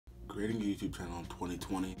Creating a YouTube channel in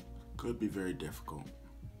 2020 could be very difficult.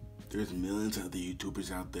 There's millions of other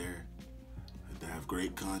YouTubers out there that have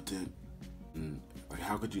great content, and like,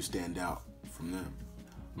 how could you stand out from them?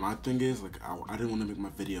 My thing is, like, I didn't want to make my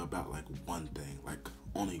video about like one thing, like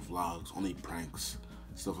only vlogs, only pranks,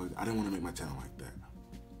 stuff like that. I didn't want to make my channel like that.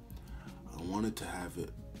 I wanted to have it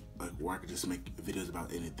like where I could just make videos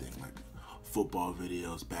about anything, like football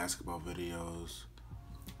videos, basketball videos,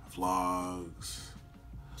 vlogs,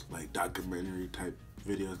 like documentary type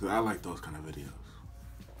videos, because I like those kind of videos.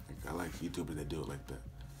 Like, I like YouTubers that do it like that.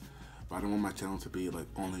 But I don't want my channel to be like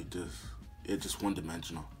only just one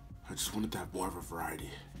dimensional. I just wanted to have more of a variety,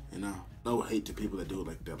 you know? No hate to people that do it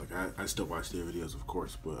like that. Like, I still watch their videos, of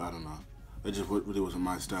course, but I don't know. That just really wasn't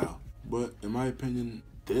my style. But in my opinion,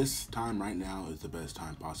 this time right now is the best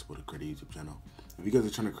time possible to create a YouTube channel. If you guys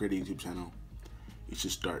are trying to create a YouTube channel, you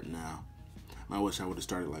should start now. I wish I would have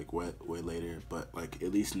started like way later, but like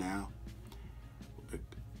at least now, like,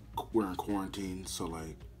 we're in quarantine, so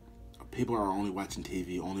like people are only watching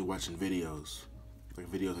TV, only watching videos, like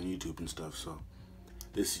videos on YouTube and stuff. So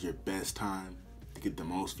this is your best time to get the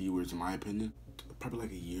most viewers, in my opinion. Probably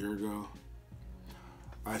like a year ago,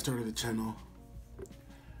 I started the channel,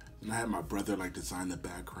 and I had my brother like design the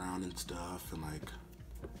background and stuff, and like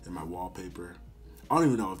in my wallpaper. I don't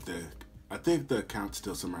even know if I think the account's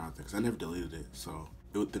still somewhere out there because I never deleted it. So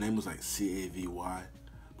the name was like CAVY,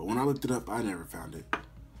 but when I looked it up, I never found it.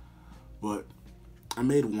 But I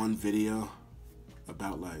made one video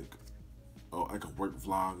about like a work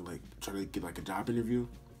vlog, like trying to get like a job interview,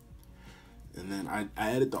 and then I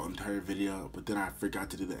edited the entire video, but then I forgot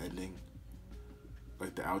to do the ending,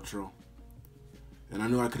 like the outro. And I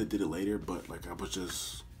knew I could have did it later, but like I was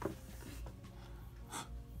just,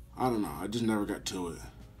 I don't know, I just never got to it,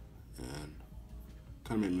 and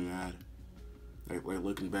kind of made me mad. Like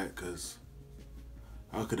looking back, cause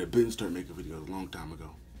I could have been start making videos a long time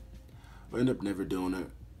ago. I ended up never doing it,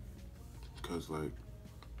 cause like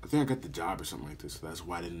I think I got the job or something like this, so that's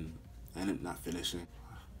why I ended up not finishing. In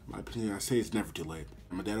my opinion, I say it's never too late.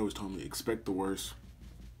 My dad always told me, expect the worst.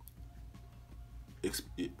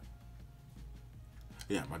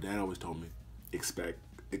 Yeah, my dad always told me, expect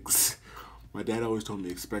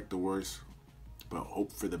the worst, but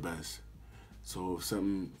hope for the best. So if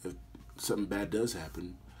something bad does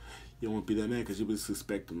happen, you won't be that mad because you'll be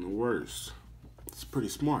suspecting the worst. It's pretty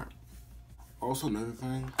smart. Also, another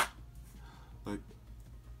thing, like,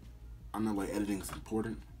 I know like editing is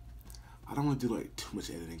important. I don't want to do like too much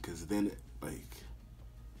editing, because then like,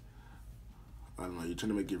 I don't know, you're trying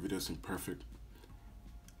to make your videos seem perfect.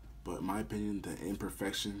 But in my opinion, the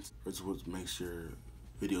imperfections is what makes your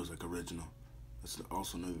videos like original. That's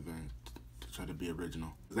also another thing, to try to be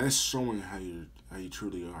original. That's showing how you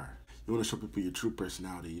truly are. You want to show people your true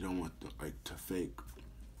personality. You don't want to fake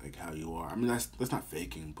like how you are. I mean, that's not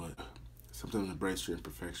faking, but sometimes embrace your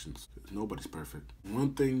imperfections. Nobody's perfect.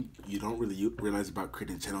 One thing you don't really realize about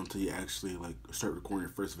creating a channel until you actually like start recording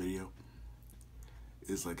your first video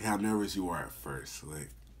is like how nervous you are at first.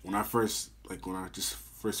 Like when I just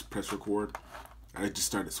first press record, I just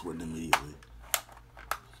started sweating immediately.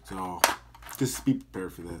 So just be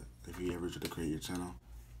prepared for that if you ever try to create your channel,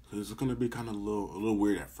 because it's gonna be kind of a little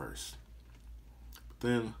weird at first. But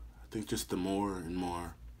then I think just the more and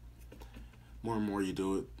more you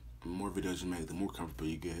do it, the more videos you make, the more comfortable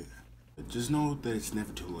you get. But just know that it's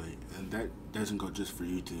never too late, and that doesn't go just for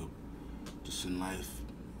YouTube, just in life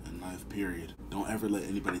period. Don't ever let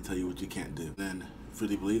anybody tell you what you can't do. Then if you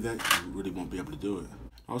really believe that, you really won't be able to do it.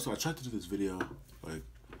 Also, I tried to do this video like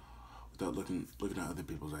without looking at other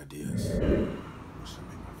people's ideas. What should I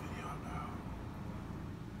make my video about?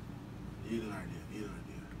 Need an idea.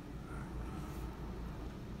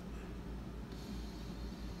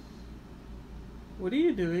 What are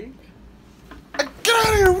you doing? Get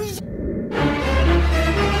out of here!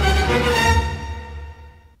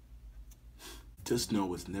 Just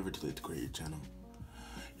know it's never too late to create your channel.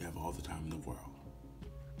 You have all the time in the world.